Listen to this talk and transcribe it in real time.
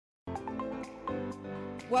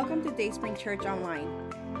Welcome to Dayspring Church Online,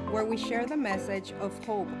 where we share the message of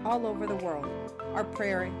hope all over the world. Our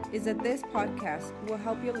prayer is that this podcast will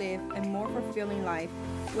help you live a more fulfilling life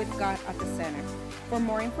with God at the center. For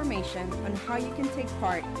more information on how you can take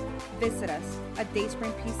part, visit us at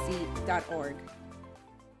dayspringpc.org.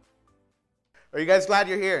 Are you guys glad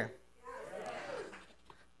you're here?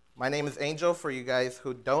 My name is Angel, for you guys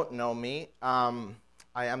who don't know me.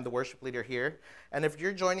 I am the worship leader here. And if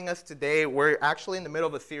you're joining us today, we're actually in the middle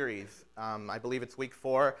of a series. I believe it's week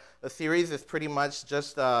 4. The series is pretty much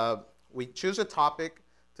just, we choose a topic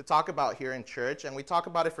to talk about here in church, and we talk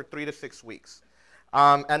about it for 3 to 6 weeks.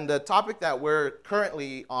 And the topic that we're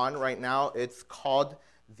currently on right now, it's called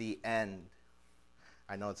The End.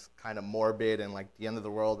 I know it's kind of morbid and like the end of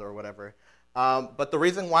the world or whatever. But the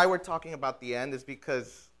reason why we're talking about the end is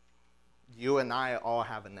because you and I all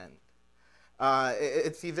have an end.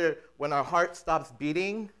 It's either when our heart stops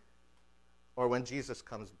beating or when Jesus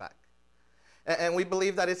comes back. And we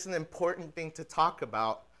believe that it's an important thing to talk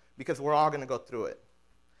about because we're all going to go through it.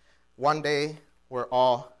 One day, we're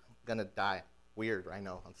all going to die. Weird, I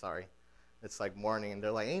know, I'm sorry. It's like morning, and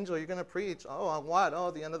they're like, Angel, you're going to preach. Oh, on what?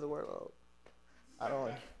 Oh, the end of the world.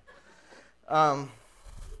 Oh, I don't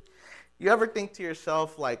You ever think to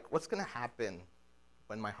yourself, like, what's going to happen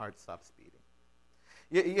when my heart stops beating?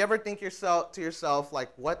 You ever think to yourself, like,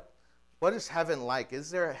 what is heaven like?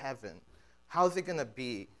 Is there a heaven? How is it going to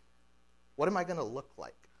be? What am I going to look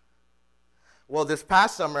like? Well, this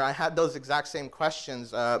past summer, I had those exact same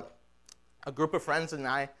questions. A group of friends and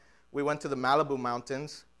I, we went to the Malibu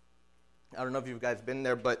Mountains. I don't know if you guys been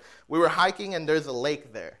there, but we were hiking, and there's a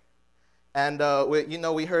lake there. And,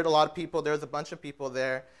 we heard a lot of people. There's a bunch of people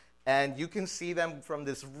there. And you can see them from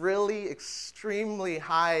this really extremely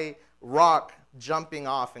high rock jumping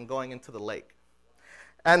off and going into the lake.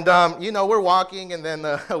 And, we're walking, and then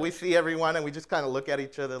we see everyone, and we just kind of look at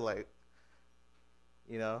each other like,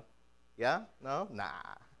 yeah? No? Nah.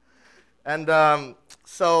 And I'm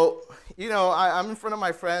in front of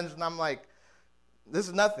my friends, and I'm like, this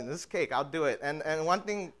is nothing. This is cake. I'll do it. And one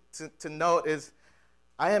thing to note is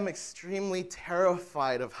I am extremely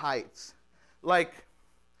terrified of heights. Like,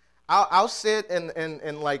 I'll sit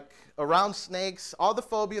and like around snakes, all the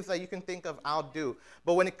phobias that you can think of, I'll do.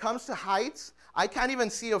 But when it comes to heights, I can't even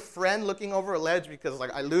see a friend looking over a ledge because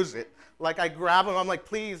like I lose it. Like I grab them, I'm like,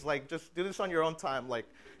 please, like just do this on your own time. Like,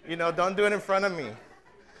 don't do it in front of me.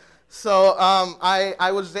 So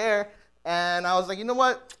I was there, and I was like, you know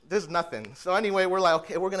what? There's nothing. So anyway, we're like,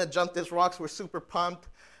 okay, we're gonna jump this rock. So we're super pumped,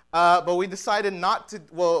 but we decided not to.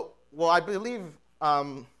 Well, I believe.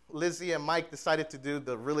 Lizzie and Mike decided to do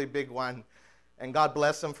the really big one, and God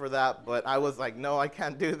bless them for that, but I was like, no, I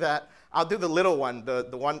can't do that. I'll do the little one, the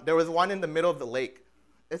one, there was one in the middle of the lake.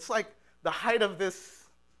 It's like the height of this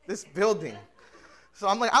building. So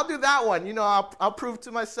I'm like, I'll do that one, I'll prove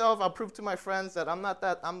to myself, I'll prove to my friends that I'm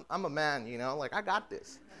a man, like I got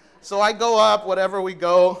this. So I go up, whatever we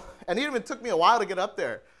go, and it even took me a while to get up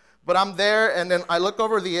there, but I'm there, and then I look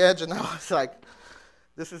over the edge, and I was like,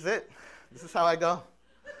 this is it. This is how I go.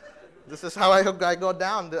 This is how I go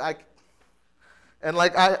down.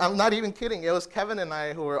 I'm not even kidding. It was Kevin and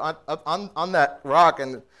I who were on that rock,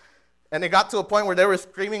 and it got to a point where they were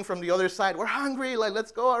screaming from the other side, we're hungry, like,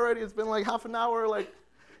 let's go already. It's been like half an hour, like,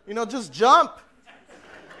 just jump.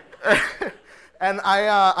 And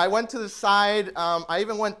I went to the side. I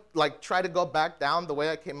even went, like, try to go back down the way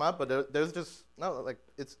I came up, but there's just, no, like,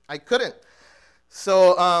 I couldn't.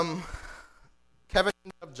 So, Kevin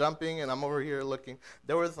ended up jumping, and I'm over here looking.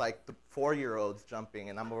 There was like the 4-year-olds jumping,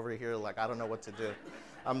 and I'm over here like, I don't know what to do.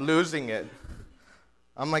 I'm losing it.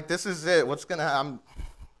 I'm like, this is it. What's going to happen?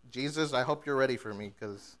 Jesus, I hope you're ready for me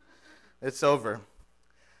because it's over.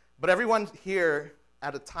 But everyone here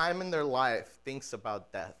at a time in their life thinks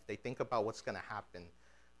about death. They think about what's going to happen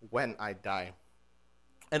when I die.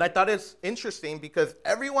 And I thought it's interesting because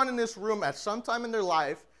everyone in this room at some time in their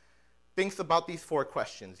life thinks about these 4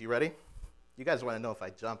 questions. You ready? You guys want to know if I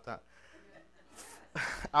jumped, huh?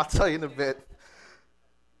 I'll tell you in a bit.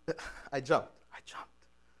 I jumped.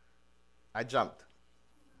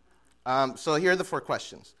 So here are the 4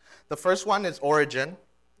 questions. The first one is origin.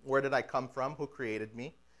 Where did I come from? Who created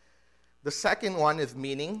me? The second one is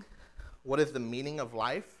meaning. What is the meaning of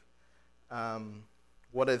life?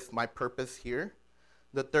 What is my purpose here?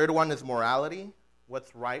 The third one is morality.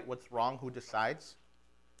 What's right? What's wrong? Who decides?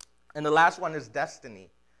 And the last one is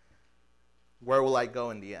destiny. Where will I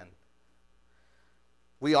go in the end?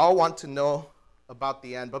 We all want to know about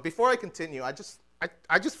the end. But before I continue, I just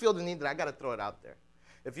feel the need that I got to throw it out there.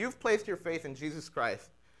 If you've placed your faith in Jesus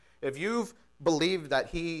Christ, if you've believed that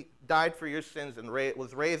he died for your sins and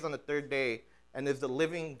was raised on the third day, and is the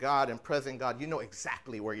living God and present God, you know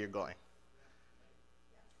exactly where you're going.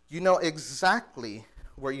 You know exactly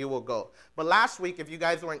where you will go. But last week, if you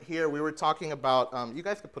guys weren't here, we were talking about, you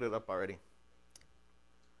guys could put it up already.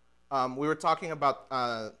 We were talking about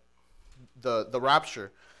the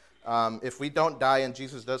rapture. If we don't die and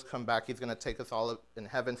Jesus does come back, he's going to take us all in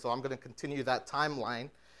heaven. So I'm going to continue that timeline.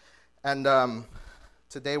 And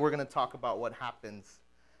today we're going to talk about what happens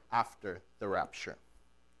after the rapture.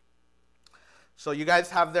 So you guys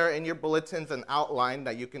have there in your bulletins an outline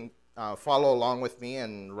that you can follow along with me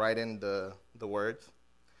and write in the words.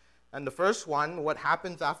 And the first one, what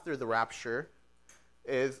happens after the rapture,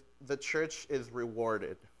 is the church is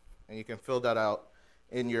rewarded. And you can fill that out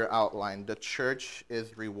in your outline. The church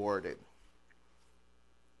is rewarded.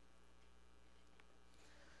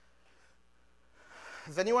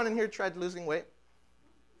 Has anyone in here tried losing weight?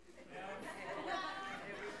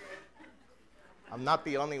 I'm not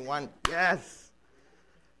the only one. Yes.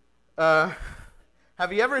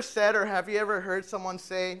 Have you ever said or have you ever heard someone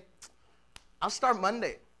say, I'll start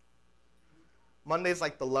Monday? Monday's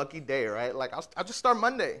like the lucky day, right? Like, I'll just start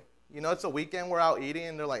Monday. You know, it's a weekend, we're out eating,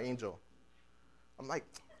 and they're like, Angel. I'm like,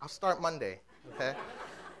 I'll start Monday, okay?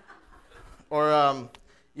 Or,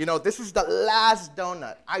 you know, this is the last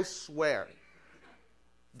donut, I swear.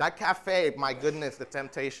 That cafe, my goodness, the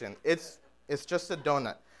temptation. It's just a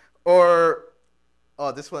donut. Or,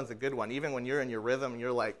 oh, this one's a good one. Even when you're in your rhythm,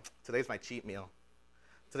 you're like, today's my cheat meal.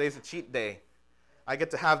 Today's a cheat day. I get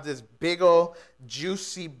to have this big old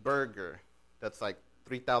juicy burger that's like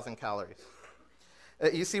 3,000 calories.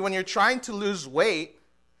 You see, when you're trying to lose weight,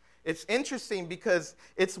 it's interesting because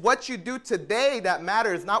it's what you do today that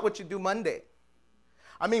matters, not what you do Monday.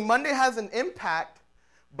 I mean, Monday has an impact,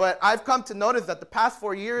 but I've come to notice that the past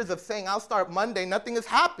 4 years of saying I'll start Monday, nothing has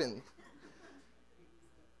happened.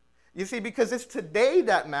 You see, because it's today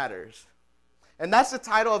that matters. And that's the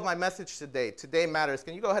title of my message today. Today matters.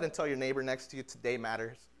 Can you go ahead and tell your neighbor next to you, today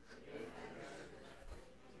matters?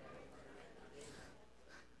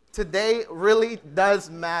 Today really does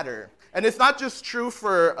matter. And it's not just true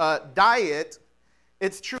for diet,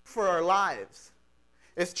 it's true for our lives.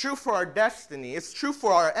 It's true for our destiny. It's true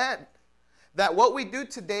for our end. That what we do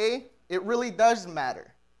today, it really does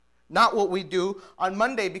matter. Not what we do on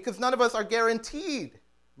Monday, because none of us are guaranteed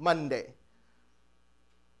Monday.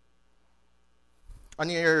 On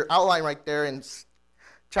your outline right there in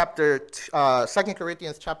 2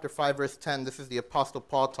 Corinthians chapter 5, verse 10, this is the Apostle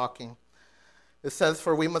Paul talking. It says,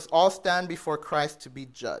 for we must all stand before Christ to be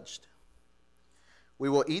judged. We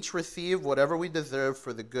will each receive whatever we deserve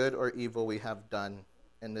for the good or evil we have done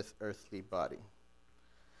in this earthly body.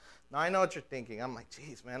 Now, I know what you're thinking. I'm like,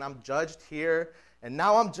 geez, man, I'm judged here, and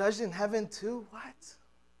now I'm judged in heaven too? What?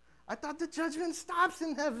 I thought the judgment stops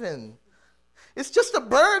in heaven. It's just a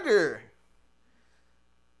burger.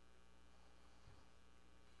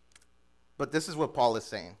 But this is what Paul is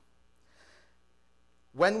saying.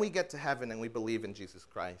 When we get to heaven and we believe in Jesus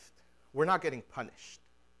Christ, we're not getting punished.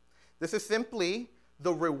 This is simply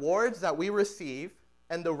the rewards that we receive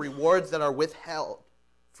and the rewards that are withheld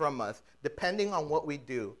from us, depending on what we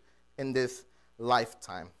do in this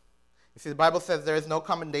lifetime. You see, the Bible says there is no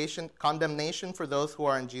condemnation for those who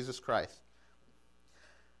are in Jesus Christ.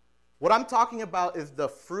 What I'm talking about is the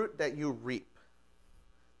fruit that you reap,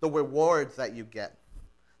 the rewards that you get,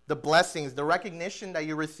 the blessings, the recognition that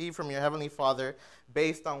you receive from your Heavenly Father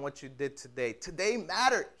based on what you did today. Today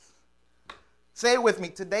matters. Say it with me.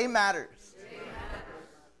 Today matters. Today matters.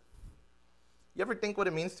 You ever think what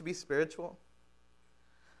it means to be spiritual?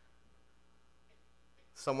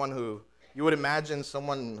 You would imagine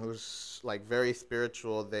someone who's like very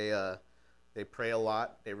spiritual, they pray a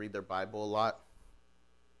lot, they read their Bible a lot.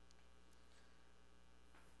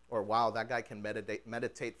 Or, wow, that guy can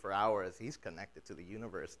meditate for hours. He's connected to the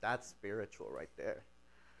universe. That's spiritual right there.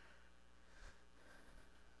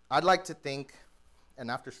 I'd like to think,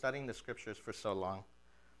 and after studying the scriptures for so long,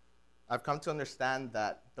 I've come to understand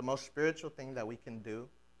that the most spiritual thing that we can do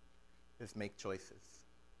is make choices.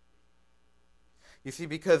 You see,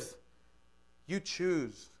 because you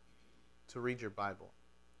choose to read your Bible.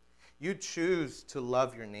 You choose to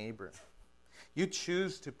love your neighbor. You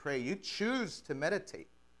choose to pray. You choose to meditate.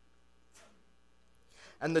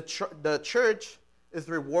 And the church is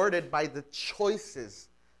rewarded by the choices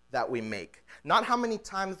that we make. Not how many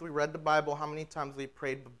times we read the Bible, how many times we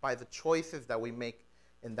prayed, but by the choices that we make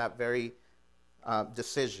in that very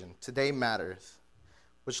decision. Today matters.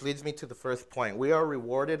 Which leads me to the first point. We are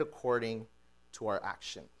rewarded according to our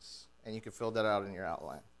actions. And you can fill that out in your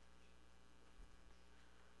outline.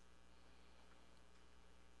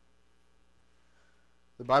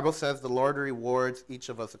 The Bible says the Lord rewards each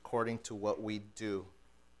of us according to what we do.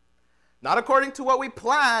 Not according to what we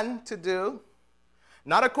plan to do.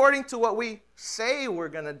 Not according to what we say we're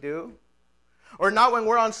going to do. Or not when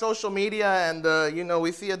we're on social media and,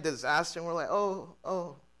 we see a disaster and we're like,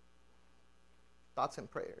 oh, thoughts and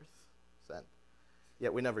prayers sent.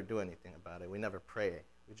 Yet we never do anything about it. We never pray.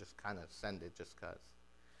 We just kind of send it just because.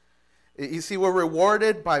 You see, we're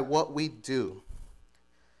rewarded by what we do.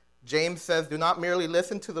 James says, do not merely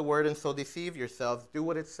listen to the word and so deceive yourselves. Do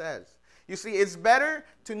what it says. You see, it's better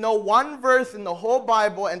to know one verse in the whole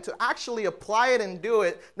Bible and to actually apply it and do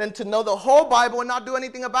it than to know the whole Bible and not do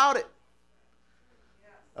anything about it.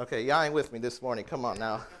 Okay, y'all ain't with me this morning. Come on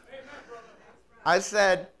now. I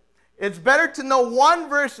said, it's better to know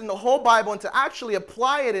one verse in the whole Bible and to actually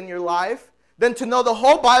apply it in your life than to know the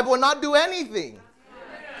whole Bible and not do anything.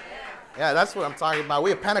 Yeah, that's what I'm talking about.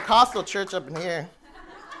 We're a Pentecostal church up in here.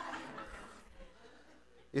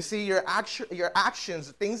 You see, your actions,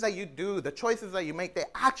 the things that you do, the choices that you make, they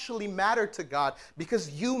actually matter to God because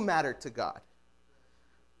you matter to God.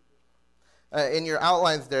 In your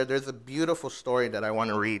outlines there's a beautiful story that I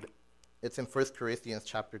want to read. It's in 1 Corinthians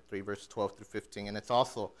chapter 3, verse 12 through 15, and it's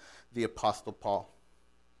also the Apostle Paul.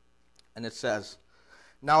 And it says,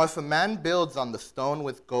 now if a man builds on the stone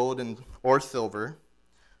with gold or silver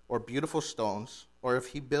or beautiful stones, or if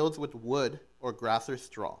he builds with wood or grass or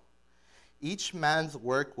straw, each man's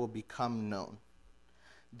work will become known.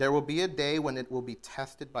 There will be a day when it will be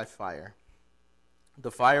tested by fire. The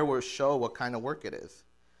fire will show what kind of work it is.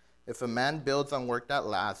 If a man builds on work that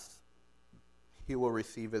lasts, he will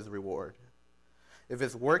receive his reward. If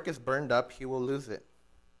his work is burned up, he will lose it.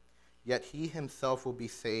 Yet he himself will be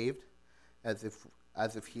saved as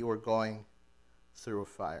if he were going through a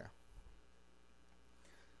fire.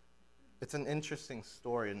 It's an interesting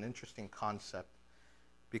story, an interesting concept.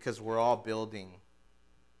 Because we're all building,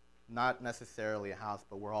 not necessarily a house,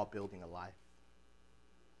 but we're all building a life.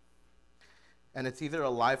 And it's either a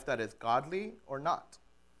life that is godly or not.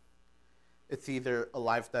 It's either a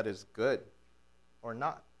life that is good or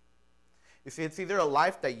not. You see, it's either a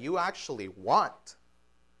life that you actually want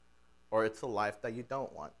or it's a life that you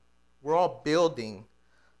don't want. We're all building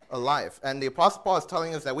a life. And the Apostle Paul is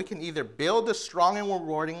telling us that we can either build a strong and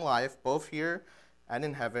rewarding life, both here and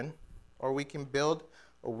in heaven, or we can build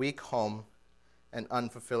a weak home and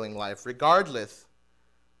unfulfilling life. Regardless,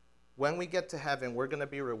 when we get to heaven, we're going to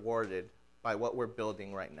be rewarded by what we're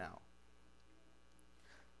building right now.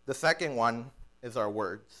 The second one is our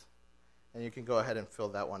words. And you can go ahead and fill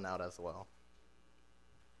that one out as well.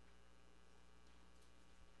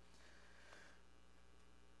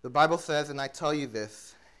 The Bible says, and I tell you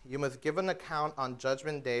this, you must give an account on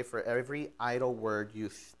Judgment Day for every idle word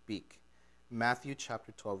you speak. Matthew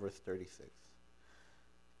chapter 12, verse 36.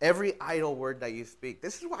 Every idle word that you speak.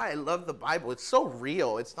 This is why I love the Bible. It's so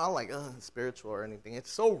real. It's not like spiritual or anything. It's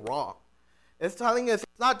so raw. It's telling us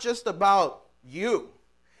it's not just about you.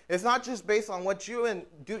 It's not just based on what you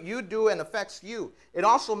do and affects you. It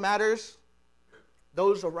also matters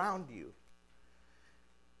those around you.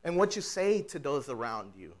 And what you say to those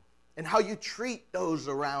around you. And how you treat those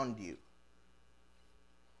around you.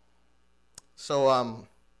 So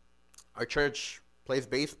our church plays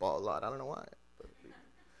baseball a lot. I don't know why.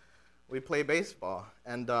 We play baseball,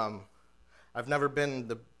 and I've never been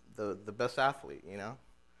the best athlete, you know.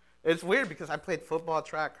 It's weird because I played football,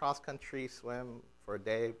 track, cross country, swim for a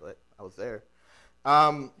day, but I was there.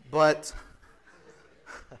 But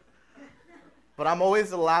I'm always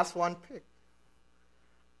the last one picked.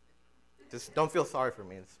 Just don't feel sorry for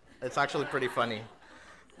me. It's actually pretty funny.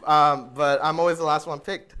 But I'm always the last one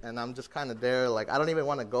picked, and I'm just kind of there. Like I don't even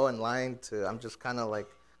want to go in line I'm just kind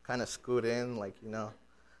of scoot in, like you know.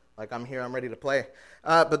 Like, I'm here, I'm ready to play.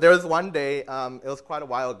 But there was one day, it was quite a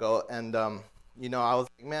while ago, and, I was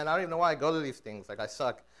like, man, I don't even know why I go to these things. Like, I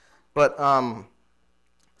suck. But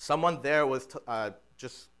someone there was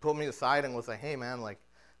just pulled me aside and was like, hey, man, like,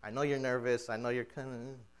 I know you're nervous. I know you're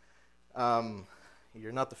kind of,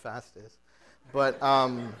 you're not the fastest. But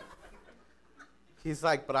he's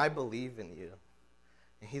like, but I believe in you.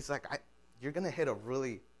 And he's like, you're going to hit a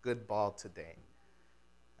really good ball today.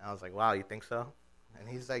 And I was like, wow, you think so? And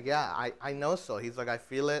he's like, yeah, I know so. He's like, I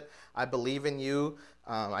feel it. I believe in you.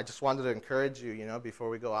 I just wanted to encourage you, before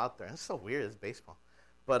we go out there. And it's so weird. It's baseball.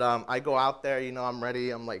 But I go out there, I'm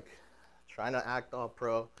ready. I'm, like, trying to act all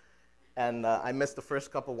pro. And I missed the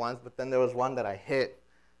first couple ones, but then there was one that I hit,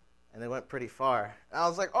 and it went pretty far. And I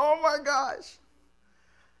was like, oh, my gosh.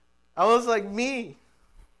 I was like, me.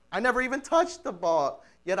 I never even touched the ball,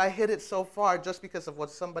 yet I hit it so far just because of what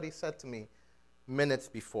somebody said to me minutes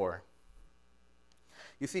before.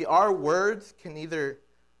 You see, our words can either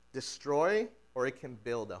destroy or it can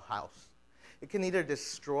build a house. It can either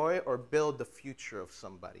destroy or build the future of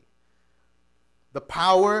somebody. The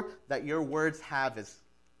power that your words have is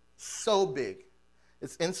so big.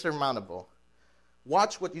 It's insurmountable.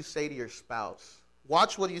 Watch what you say to your spouse.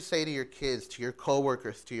 Watch what you say to your kids, to your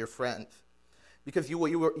coworkers, to your friends. Because you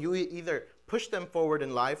will either push them forward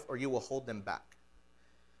in life or you will hold them back.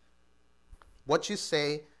 What you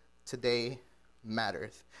say today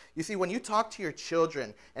matters. You see, when you talk to your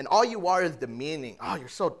children and all you are is demeaning, oh, you're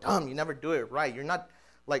so dumb, you never do it right. You're not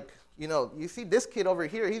like, you see this kid over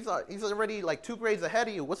here, he's already like 2 grades ahead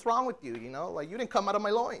of you. What's wrong with you, Like, you didn't come out of my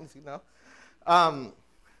loins,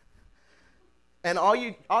 And all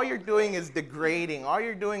you're doing is degrading. All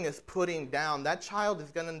you're doing is putting down. That child is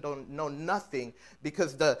going to know nothing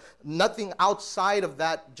because nothing outside of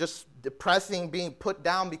that just depressing, being put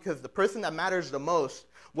down because the person that matters the most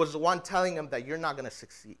was the one telling them that you're not going to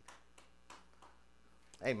succeed.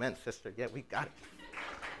 Amen, sister. Yeah, we got it.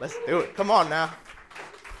 Let's do it. Come on now.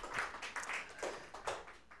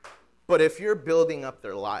 But if you're building up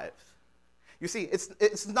their lives, you see,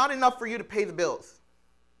 it's not enough for you to pay the bills.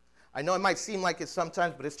 I know it might seem like it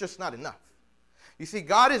sometimes, but it's just not enough. You see,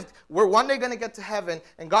 we're one day going to get to heaven,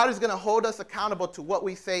 and God is going to hold us accountable to what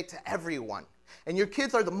we say to everyone. And your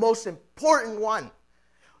kids are the most important one.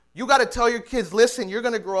 You got to tell your kids, listen, you're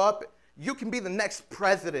going to grow up, you can be the next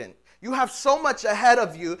president. You have so much ahead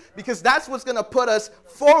of you because that's what's going to put us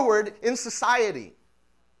forward in society.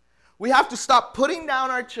 We have to stop putting down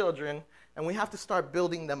our children, and we have to start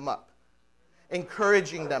building them up,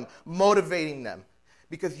 encouraging them, motivating them.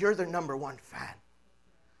 Because you're their number one fan.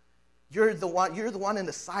 You're the one in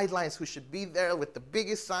the sidelines who should be there with the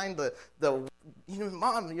biggest sign, Mom,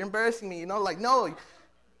 you're embarrassing me, no,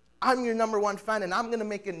 I'm your number one fan, and I'm going to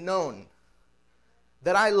make it known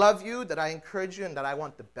that I love you, that I encourage you, and that I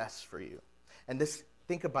want the best for you. And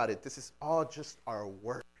think about it, this is all just our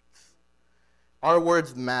words. Our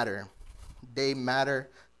words matter. They matter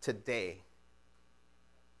today.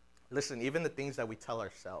 Listen, even the things that we tell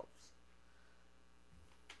ourselves.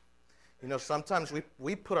 Sometimes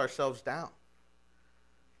we put ourselves down.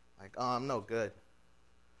 Like, oh, I'm no good.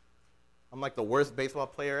 I'm like the worst baseball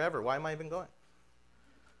player ever. Why am I even going?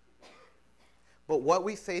 But what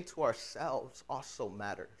we say to ourselves also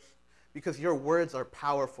matters. Because your words are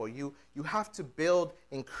powerful. You have to build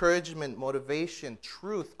encouragement, motivation,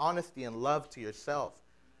 truth, honesty, and love to yourself.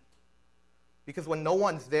 Because when no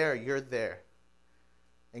one's there, you're there.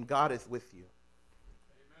 And God is with you.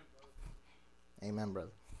 Amen,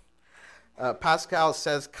 brother. Pascal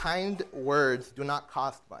says, kind words do not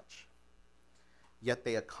cost much, yet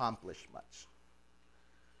they accomplish much.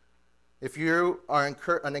 If you are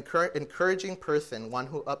an encouraging person, one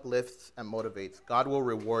who uplifts and motivates, God will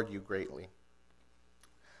reward you greatly.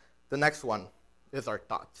 The next one is our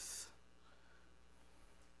thoughts.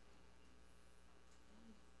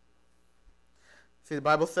 See, the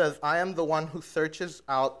Bible says, I am the one who searches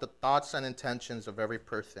out the thoughts and intentions of every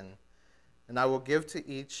person, and I will give to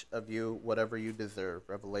each of you whatever you deserve.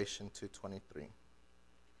 Revelation 2:23.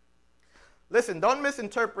 Listen, don't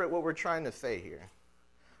misinterpret what we're trying to say here.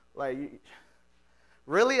 Like,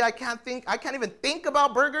 really, I can't even think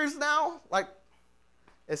about burgers now? Like,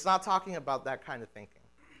 it's not talking about that kind of thinking.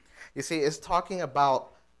 You see, it's talking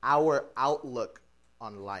about our outlook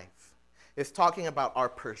on life. It's talking about our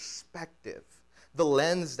perspective, the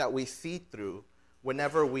lens that we see through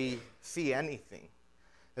whenever we see anything.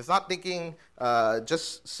 It's not thinking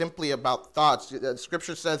just simply about thoughts.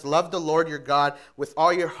 Scripture says, love the Lord your God with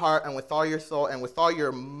all your heart and with all your soul and with all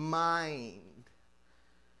your mind.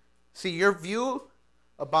 See, your view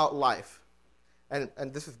about life, and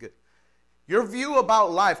this is good. Your view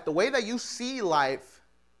about life, the way that you see life,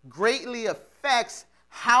 greatly affects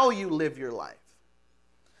how you live your life.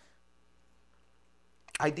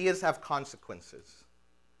 Ideas have consequences.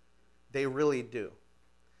 They really do.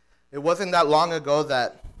 It wasn't that long ago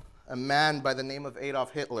that a man by the name of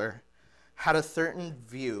Adolf Hitler had a certain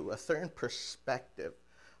view, a certain perspective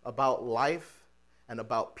about life and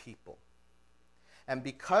about people. And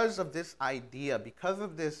because of this idea, because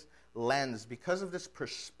of this lens, because of this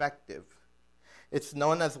perspective, it's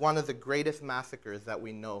known as one of the greatest massacres that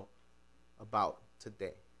we know about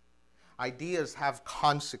today. Ideas have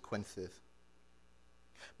consequences.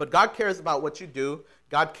 But God cares about what you do.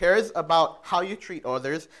 God cares about how you treat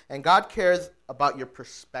others. And God cares about your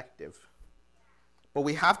perspective. But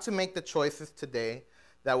we have to make the choices today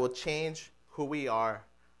that will change who we are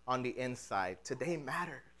on the inside. Today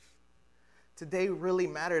matters. Today really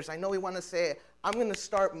matters. I know we want to say, I'm going to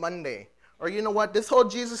start Monday. Or you know what, this whole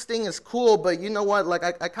Jesus thing is cool, but you know what, like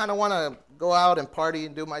I kind of want to go out and party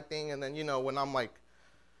and do my thing. And then, when I'm like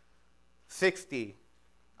 60.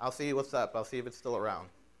 I'll see what's up. I'll see if it's still around.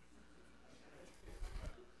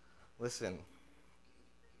 Listen,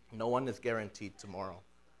 no one is guaranteed tomorrow.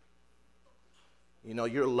 You know,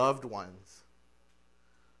 your loved ones,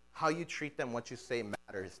 how you treat them, what you say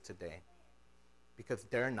matters today, because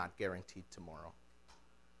they're not guaranteed tomorrow.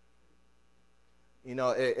 You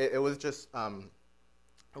know, it was just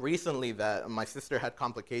recently that my sister had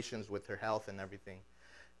complications with her health and everything.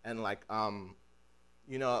 And like,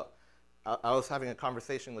 you know, I was having a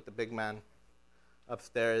conversation with the big man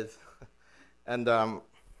upstairs. And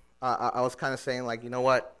I was kind of saying, like, you know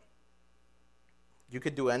what? You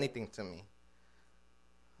could do anything to me,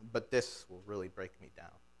 but this will really break me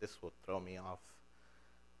down. This will throw me off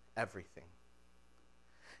everything.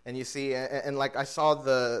 And you see, and like I saw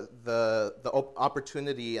the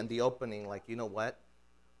opportunity and the opening, like, you know what?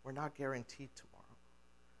 We're not guaranteed tomorrow.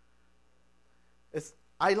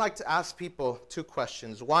 I like to ask people two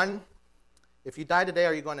questions. One, if you die today,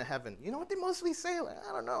 are you going to heaven? You know what they mostly say? Like,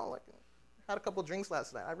 I don't know. Like, I had a couple drinks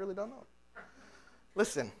last night. I really don't know.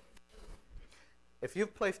 Listen, if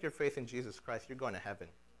you've placed your faith in Jesus Christ, you're going to heaven,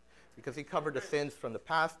 because he covered the sins from the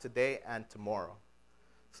past, today, and tomorrow.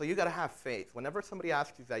 So you got to have faith. Whenever somebody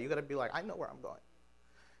asks you that, you got to be like, I know where I'm going,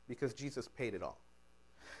 because Jesus paid it all.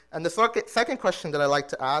 And the second question that I like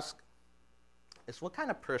to ask is, what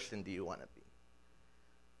kind of person do you want to be?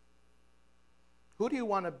 Who do you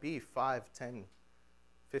want to be 5, 10,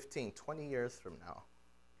 15, 20 years from now?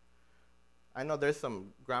 I know there's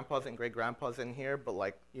some grandpas and great-grandpas in here, but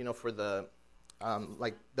like, you know, for the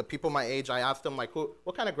like the people my age, I asked them, like,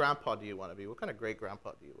 what kind of grandpa do you want to be? What kind of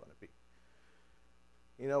great-grandpa do you want to be?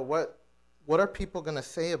 You know, what are people going to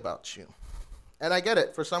say about you? And I get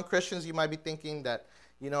it. For some Christians, you might be thinking that,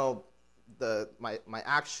 you know, my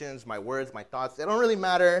actions, my words, my thoughts, they don't really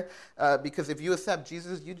matter, because if you accept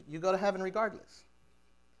Jesus, you go to heaven regardless.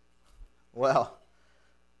 Well,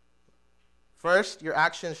 first, your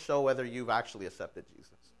actions show whether you've actually accepted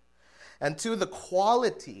Jesus. And two, the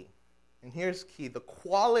quality, and here's key, the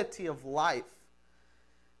quality of life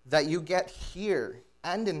that you get here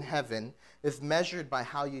and in heaven is measured by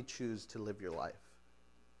how you choose to live your life.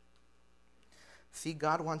 See,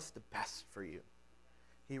 God wants the best for you.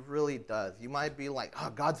 He really does. You might be like,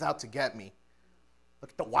 oh, God's out to get me.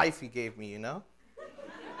 Look at the wife he gave me, you know?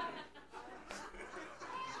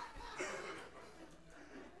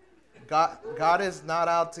 God is not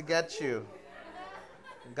out to get you.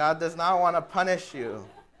 God does not want to punish you.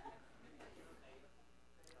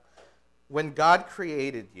 When God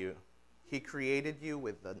created you, he created you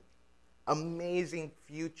with an amazing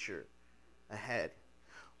future ahead.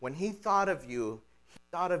 When he thought of you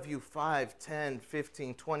 5, 10,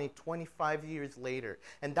 15, 20, 25 years later.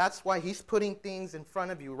 And that's why he's putting things in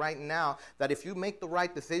front of you right now that if you make the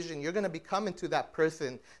right decision, you're going to become into that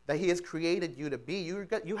person that he has created you to be.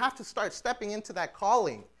 You have to start stepping into that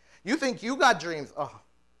calling. You think you got dreams. Oh,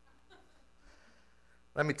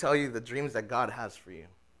 let me tell you the dreams that God has for you.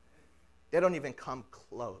 They don't even come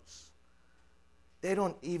close. They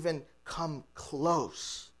don't even come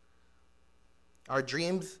close. Our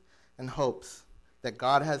dreams and hopes that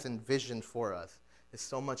God has envisioned for us is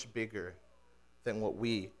so much bigger than what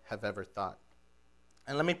we have ever thought.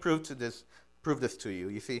 And let me prove this to you.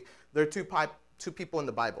 You see, there are two people in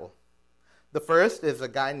the Bible. The first is a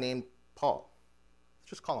guy named Paul.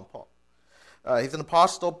 Let's just call him Paul. He's an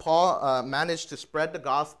apostle. Paul managed to spread the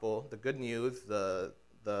gospel, the good news, the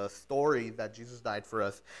story that Jesus died for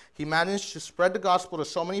us. He managed to spread the gospel to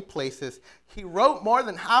so many places. He wrote more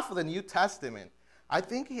than half of the New Testament. I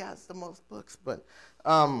think he has the most books, but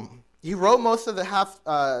he wrote most of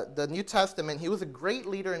the New Testament. He was a great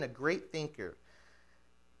leader and a great thinker.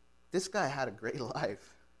 This guy had a great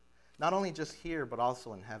life, not only just here, but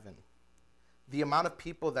also in heaven. The amount of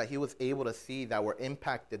people that he was able to see that were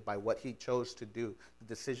impacted by what he chose to do, the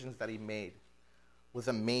decisions that he made, was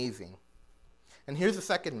amazing. And here's the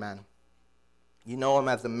second man. You know him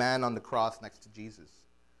as the man on the cross next to Jesus.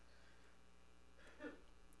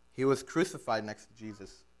 He was crucified next to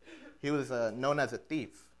Jesus. He was known as a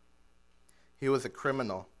thief. He was a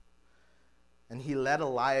criminal. And he led a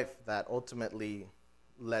life that ultimately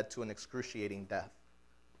led to an excruciating death.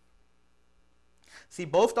 See,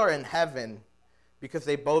 both are in heaven because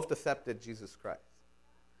they both accepted Jesus Christ.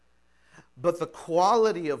 But the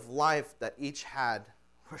quality of life that each had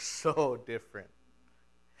were so different.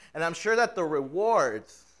 And I'm sure that the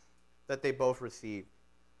rewards that they both received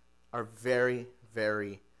are very,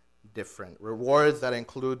 very different. Rewards that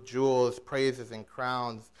include jewels, praises, and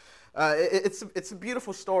crowns. It's a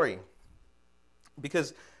beautiful story.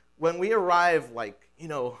 Because when we arrive, like, you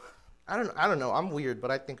know, I don't know, I'm weird,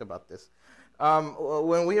 but I think about this.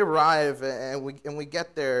 When we arrive and we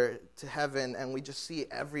get there to heaven and we just see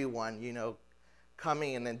everyone,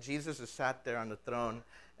 coming, and then Jesus is sat there on the throne,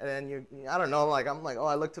 and then I don't know, I'm like, oh,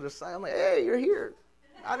 I look to the side, I'm like, hey, you're here.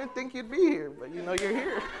 I didn't think you'd be here, but you're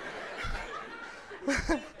here.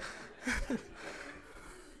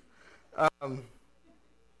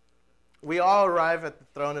 We all arrive at the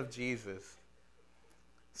throne of Jesus.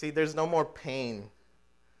 See, there's no more pain.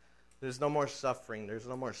 There's no more suffering. There's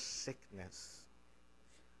no more sickness.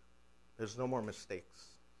 There's no more mistakes.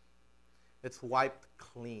 It's wiped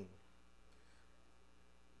clean.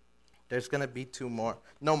 There's going to be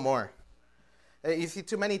no more. You see,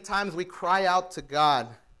 too many times we cry out to God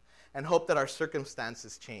and hope that our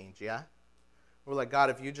circumstances change, yeah? We're like, God,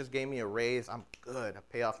 if you just gave me a raise, I'm good. I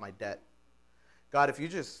pay off my debt. God, if you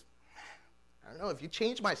just, if you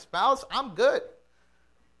change my spouse, I'm good.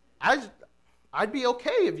 I'd be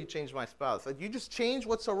okay if you change my spouse. If you just change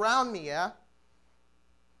what's around me, yeah?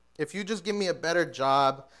 If you just give me a better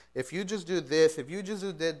job, if you just do this, if you just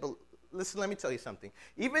do that. But listen, let me tell you something.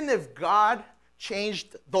 Even if God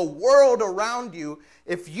changed the world around you,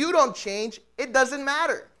 if you don't change, it doesn't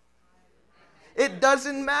matter. It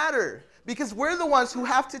doesn't matter because we're the ones who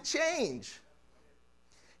have to change.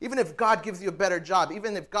 Even if God gives you a better job,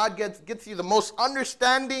 even if God gets you the most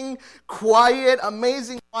understanding, quiet,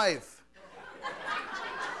 amazing wife,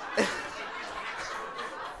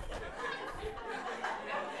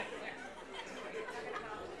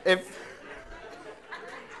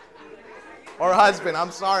 or husband,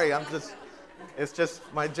 I'm sorry, it's just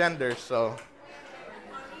my gender, so.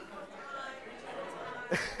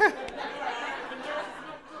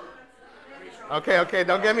 Okay,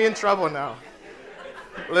 don't get me in trouble now.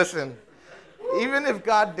 Listen, even if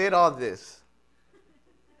God did all this,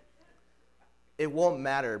 it won't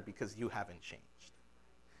matter because you haven't changed.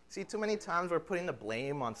 See, too many times we're putting the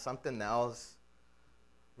blame on something else.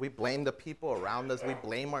 We blame the people around us. We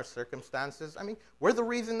blame our circumstances. I mean, we're the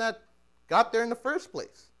reason that got there in the first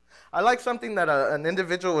place. I like something that an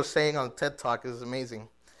individual was saying on TED Talk. It was amazing.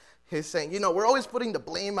 He's saying, we're always putting the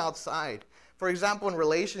blame outside. For example, in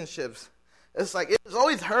relationships, it's like, it was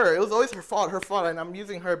always her. It was always her fault, and I'm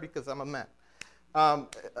using her because I'm a man. I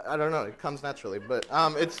don't know. It comes naturally. But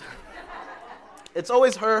it's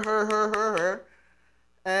always her.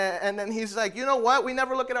 And then he's like, you know what? We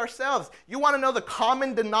never look at ourselves. You want to know the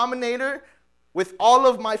common denominator with all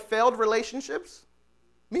of my failed relationships?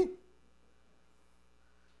 Me.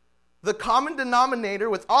 The common denominator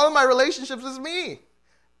with all of my relationships is me.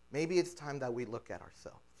 Maybe it's time that we look at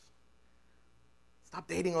ourselves. Stop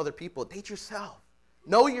dating other people. Date yourself.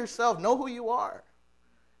 Know yourself. Know who you are.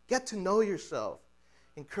 Get to know yourself.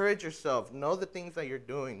 Encourage yourself. Know the things that you're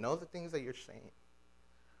doing. Know the things that you're saying.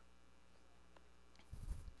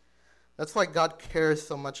 That's why God cares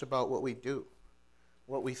so much about what we do,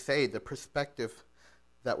 what we say, the perspective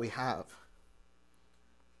that we have.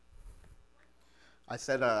 I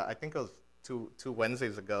said, I think it was two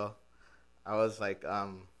Wednesdays ago, I was like,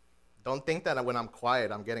 don't think that when I'm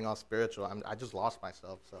quiet, I'm getting all spiritual. I just lost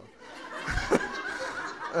myself, so.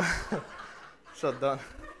 So don't.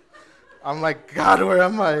 I'm like, God, where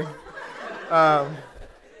am I?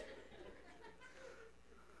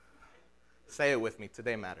 Say it with me.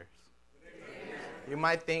 Today matters. You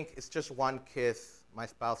might think it's just one kiss. My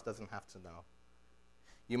spouse doesn't have to know.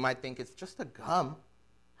 You might think it's just a gum.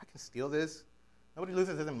 I can steal this. Nobody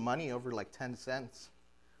loses any money over like 10 cents.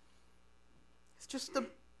 It's just a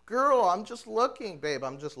girl. I'm just looking, babe.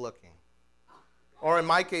 I'm just looking. Or in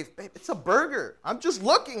my case, babe, it's a burger. I'm just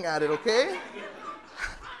looking at it, okay?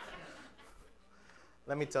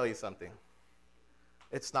 Let me tell you something.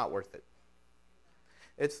 It's not worth it.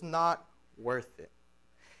 It's not worth it.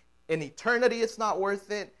 In eternity, it's not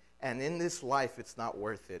worth it. And in this life, it's not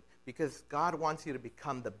worth it. Because God wants you to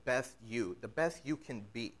become the best you can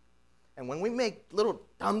be. And when we make little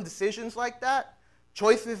dumb decisions like that,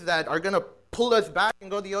 choices that are going to pull us back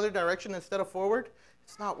and go the other direction instead of forward,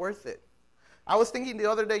 it's not worth it. I was thinking the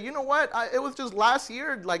other day, you know what? It was just last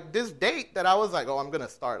year, like this date, that I was like, oh, I'm going to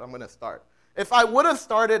start. If I would have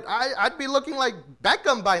started, I'd be looking like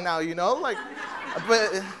Beckham by now, like,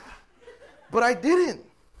 but I didn't.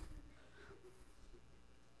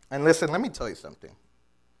 And listen, let me tell you something.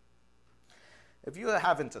 If you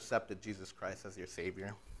haven't accepted Jesus Christ as your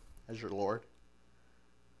Savior, as your Lord,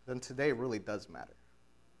 then today really does matter.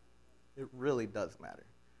 It really does matter.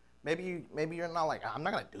 Maybe you're not like, I'm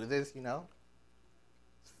not going to do this,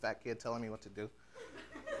 This fat kid telling me what to do.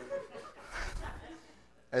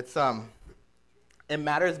 It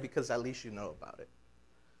matters because at least you know about it.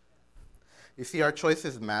 You see, our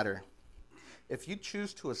choices matter. If you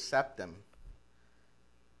choose to accept them,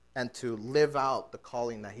 and to live out the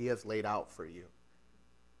calling that he has laid out for you.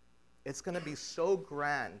 It's going to be so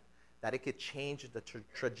grand that it could change the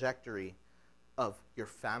trajectory of your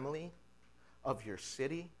family, of your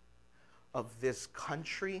city, of this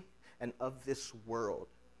country, and of this world.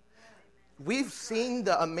 We've seen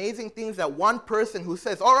the amazing things that one person who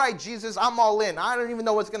says, all right, Jesus, I'm all in. I don't even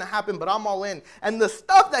know what's going to happen, but I'm all in. And the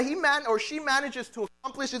stuff that she manages to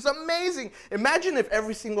accomplish is amazing. Imagine if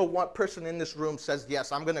every single one person in this room says,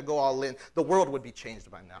 yes, I'm going to go all in. The world would be changed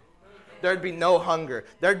by now. There'd be no hunger.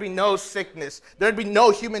 There'd be no sickness. There'd be no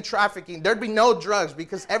human trafficking. There'd be no drugs,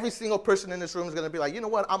 because every single person in this room is going to be like, you know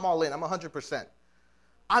what? I'm all in. I'm 100%.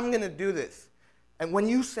 I'm going to do this. And when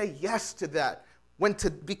you say yes to that,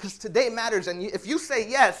 because today matters, and if you say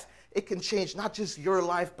yes, it can change not just your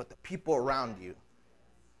life, but the people around you.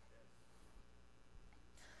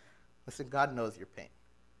 Listen, God knows your pain.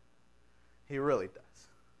 He really does.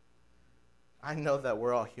 I know that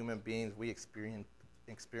we're all human beings. We experience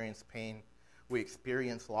pain. We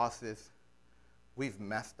experience losses. We've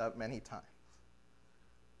messed up many times.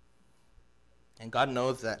 And God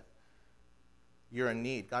knows that you're in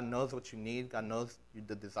need. God knows what you need. God knows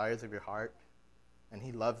the desires of your heart. And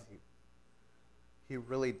he loves you. He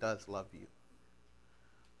really does love you.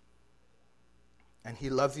 And he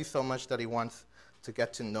loves you so much that he wants to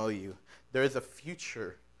get to know you. There is a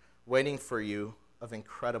future waiting for you of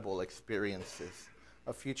incredible experiences.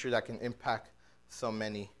 A future that can impact so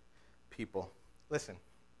many people. Listen,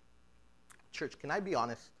 church, can I be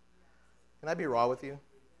honest? Can I be raw with you?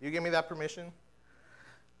 You give me that permission?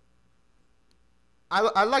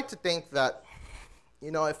 I like to think that,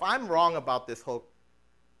 if I'm wrong about this whole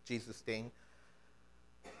Jesus thing,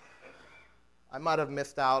 I might have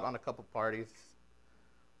missed out on a couple parties,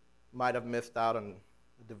 might have missed out on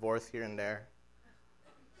a divorce here and there.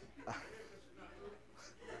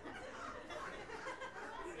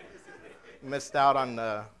 Missed out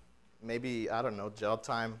on maybe, jail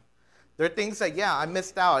time. There are things that, I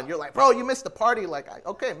missed out. And you're like, bro, you missed the party. Like,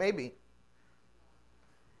 okay, maybe.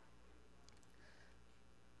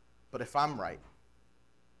 But if I'm right,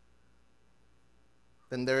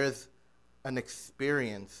 then there is an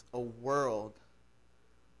experience, a world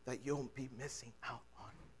that you'll be missing out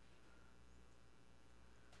on.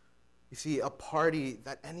 You see, a party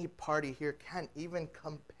that any party here can't even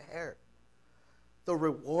compare. The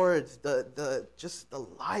rewards, just the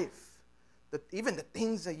life, even the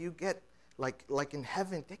things that you get like in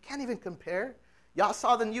heaven, they can't even compare. Y'all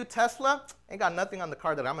saw the new Tesla? Ain't got nothing on the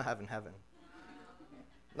car that I'm going to have in heaven.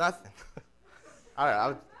 Nothing.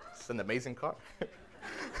 It's an amazing car.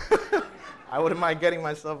 I wouldn't mind getting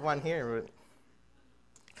myself one here. But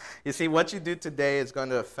you see, what you do today is going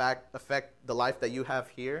to affect the life that you have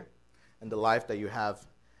here and the life that you have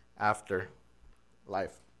after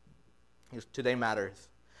life. Today matters.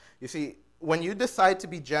 You see, when you decide to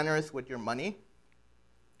be generous with your money,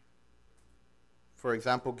 for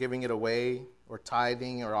example, giving it away or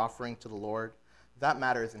tithing or offering to the Lord, that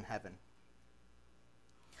matters in heaven.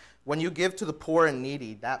 When you give to the poor and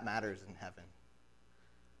needy, that matters in heaven.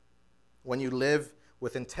 When you live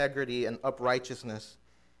with integrity and uprightness,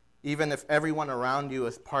 even if everyone around you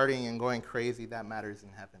is partying and going crazy, that matters in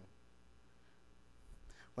heaven.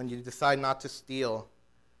 When you decide not to steal,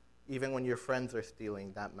 even when your friends are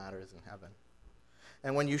stealing, that matters in heaven.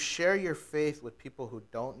 And when you share your faith with people who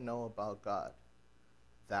don't know about God,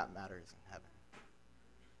 that matters in heaven.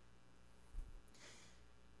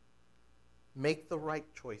 Make the right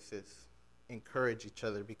choices. Encourage each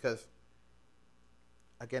other, because,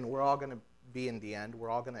 again, we're all going to be in the end. We're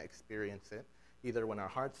all going to experience it, either when our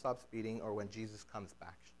heart stops beating or when Jesus comes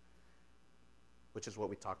back, which is what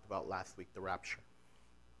we talked about last week, the rapture.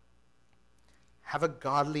 Have a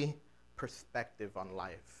godly perspective on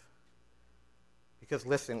life. Because,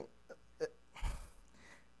 listen,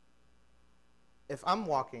 if I'm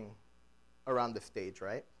walking around the stage,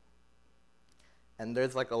 right, and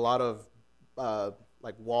there's like a lot of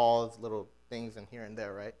like walls, little things in here and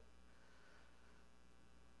there, right?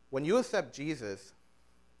 When you accept Jesus,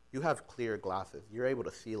 you have clear glasses. You're able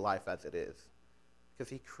to see life as it is because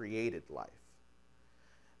he created life.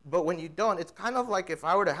 But when you don't, it's kind of like if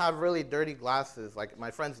I were to have really dirty glasses, like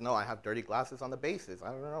my friends know I have dirty glasses on the bases. I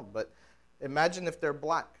don't know, but imagine if they're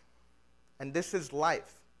black. And this is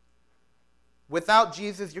life. Without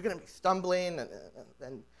Jesus, you're going to be stumbling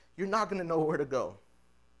and you're not going to know where to go.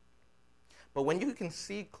 But when you can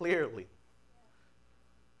see clearly,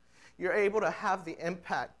 you're able to have the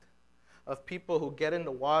impact of people who get in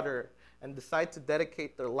the water and decide to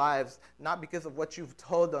dedicate their lives, not because of what you've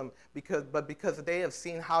told them, but because they have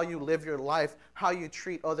seen how you live your life, how you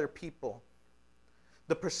treat other people.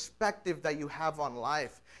 the perspective that you have on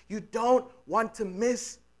life. You don't want to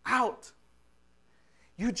miss out.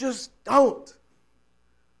 You just don't.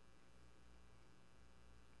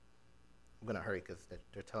 I'm going to hurry because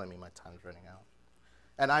they're telling me my time's running out.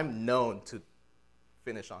 And I'm known to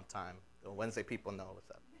finish on time. The Wednesday people know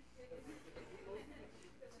what's up.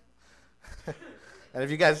 And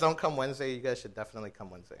if you guys don't come Wednesday, you guys should definitely come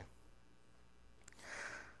Wednesday.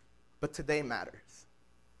 But today matters.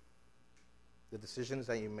 The decisions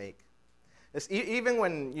that you make. Even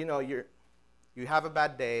when you have a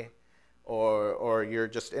bad day or you're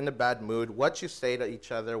just in a bad mood, what you say to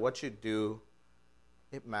each other, what you do,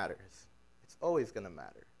 it matters. It's always going to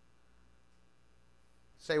matter.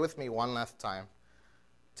 Say with me one last time,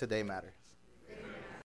 today matters.